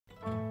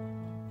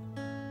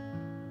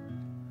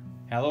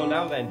Hello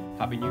now then,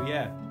 Happy New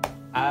Year.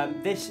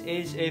 This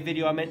is a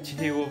video I meant to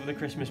do over the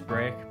Christmas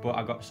break, but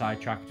I got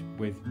sidetracked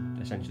with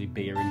essentially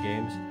beer and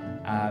games.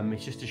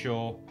 It's just to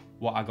show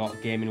what I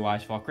got gaming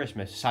wise for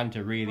Christmas.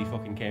 Santa really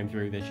fucking came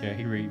through this year,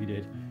 he really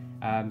did.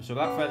 So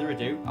without further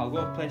ado, I'll go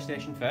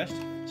PlayStation first.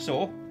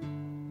 So,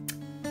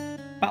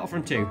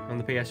 Battlefront 2 on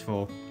the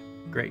PS4.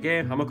 Great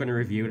game, I'm not going to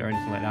review it or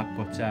anything like that,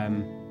 but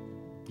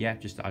yeah,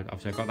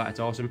 obviously I got that, it's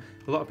awesome.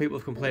 A lot of people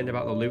have complained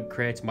about the loot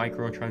crates,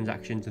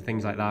 microtransactions and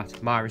things like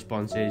that. My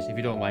response is, if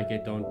you don't like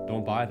it,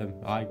 don't buy them.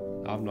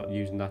 I'm not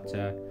using that,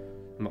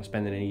 I'm not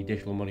spending any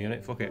additional money on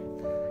it, fuck it.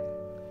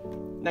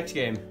 Next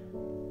game,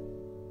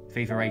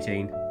 FIFA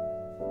 18.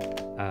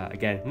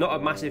 Again, not a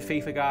massive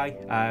FIFA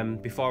guy.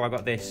 Before I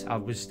got this, I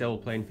was still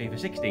playing FIFA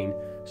 16,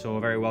 so a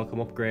very welcome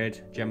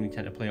upgrade. Generally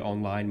tend to play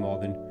online more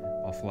than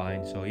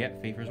offline, so yeah,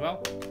 FIFA as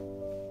well.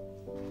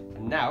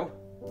 And now,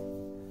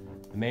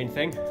 the main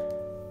thing,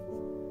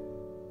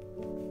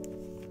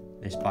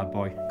 this bad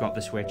boy, got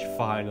the Switch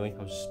finally.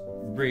 I was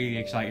really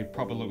excited,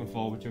 proper looking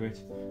forward to it.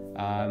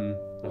 I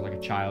was like a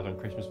child on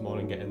Christmas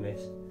morning getting this.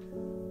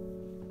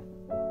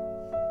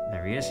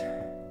 There he is.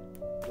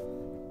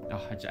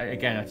 Oh,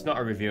 again, it's not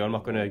a review. I'm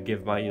not going to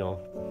give my,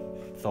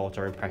 thoughts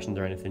or impressions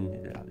or anything.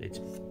 It's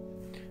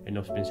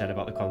enough's been said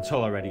about the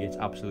console already. It's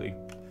absolutely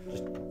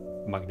just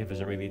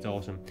magnificent. Really, it's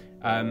awesome.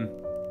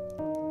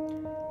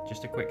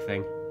 Just a quick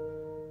thing.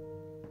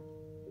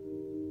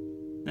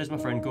 There's my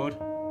friend code.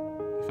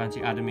 If you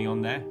fancy adding me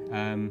on there,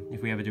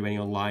 if we ever do any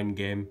online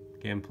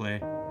gameplay,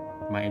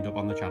 it might end up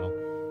on the channel.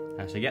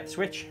 So yeah,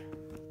 Switch.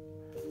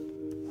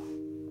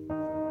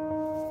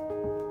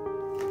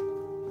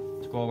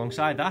 To go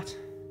alongside that,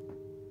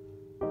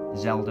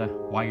 Zelda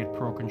wired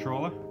Pro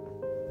controller.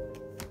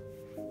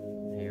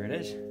 Here it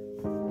is,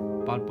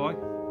 bad boy.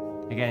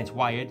 Again, it's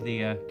wired.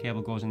 The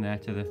cable goes in there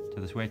to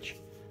the Switch.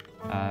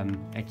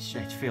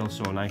 It feels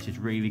so nice. It's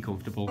really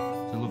comfortable.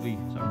 It's a lovely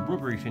sort of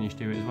rubbery finish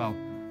to it as well.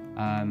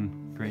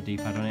 Great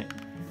D-pad on it.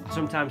 I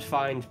sometimes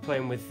find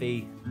playing with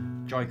the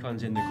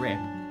Joy-Cons in the grip,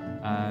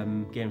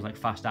 games like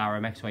Fast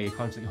RMX where you're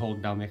constantly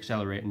holding down the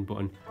accelerating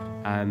button,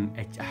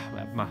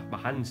 my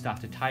hands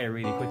start to tire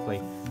really quickly,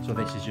 so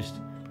this is just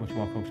much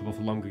more comfortable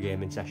for longer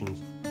gaming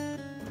sessions.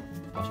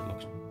 Plus it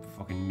looks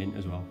fucking mint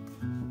as well.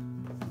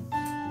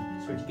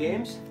 Switch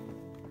games.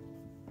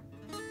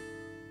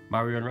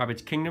 Mario and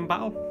Rabbids Kingdom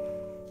Battle.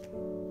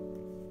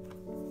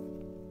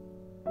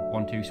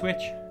 1-2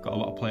 Switch. Got a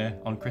lot of play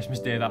on Christmas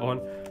Day, that one.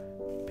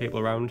 People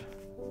around.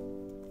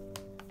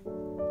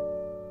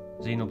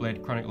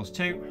 Xenoblade Chronicles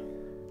 2.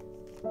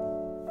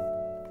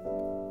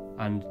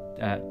 And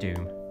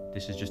Doom.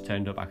 This has just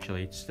turned up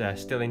actually. It's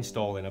still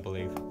installing, I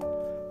believe.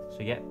 So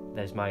yeah,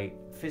 there's my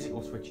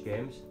physical Switch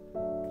games.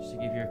 Just to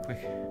give you a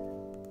quick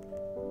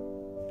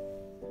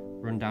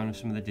rundown of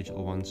some of the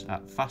digital ones.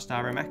 Fast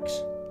RMX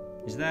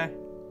is there.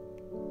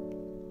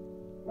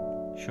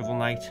 Shovel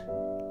Knight,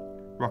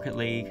 Rocket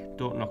League,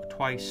 Don't Knock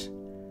Twice,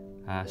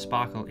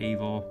 Sparkle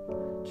Evo.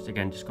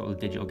 Just got all the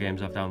digital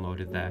games I've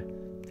downloaded there.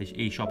 This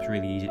eShop's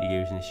really easy to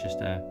use and it's just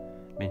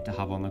meant to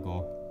have on the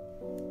go.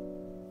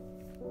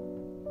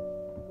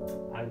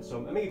 And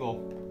some Amiibo.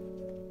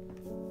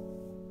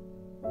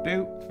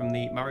 Boo from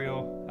the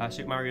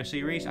Super Mario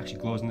series, actually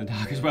glows in the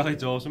dark as well,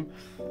 it's awesome.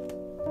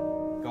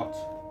 Got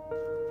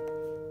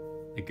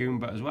a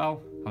Goomba as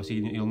well. Obviously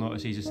you'll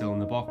notice these are still in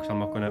the box, I'm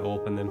not going to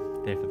open them,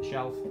 they're for the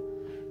shelf.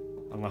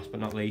 And last but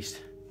not least,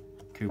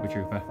 Koopa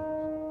Troopa.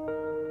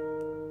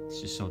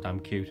 It's just so damn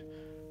cute.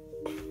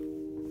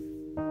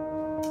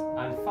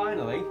 And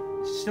finally,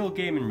 still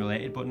gaming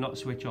related, but not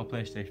Switch or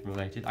PlayStation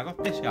related, I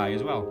got this guy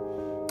as well.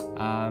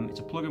 It's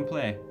a plug and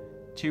play.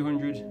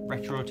 200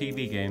 retro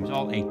TV games,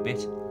 all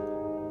 8-bit,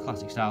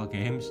 classic style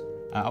games.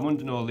 I'm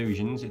under no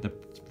illusions, they're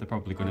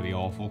probably going to be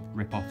awful.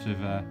 Rip-offs of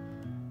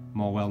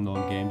more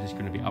well-known games, it's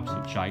going to be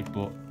absolute shite,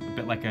 but a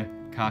bit like a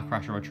car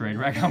crash or a train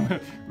wreck. I'm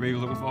really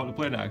looking forward to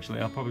playing it actually.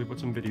 I'll probably put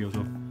some videos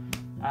up.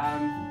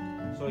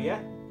 So yeah,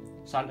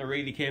 Santa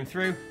really came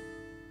through.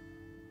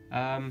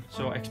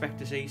 So expect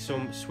to see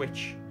some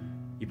Switch,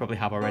 you probably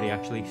have already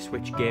actually,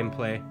 Switch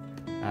gameplay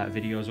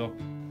videos up.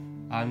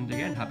 And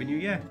again, Happy New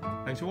Year.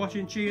 Thanks for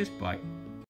watching, cheers, bye.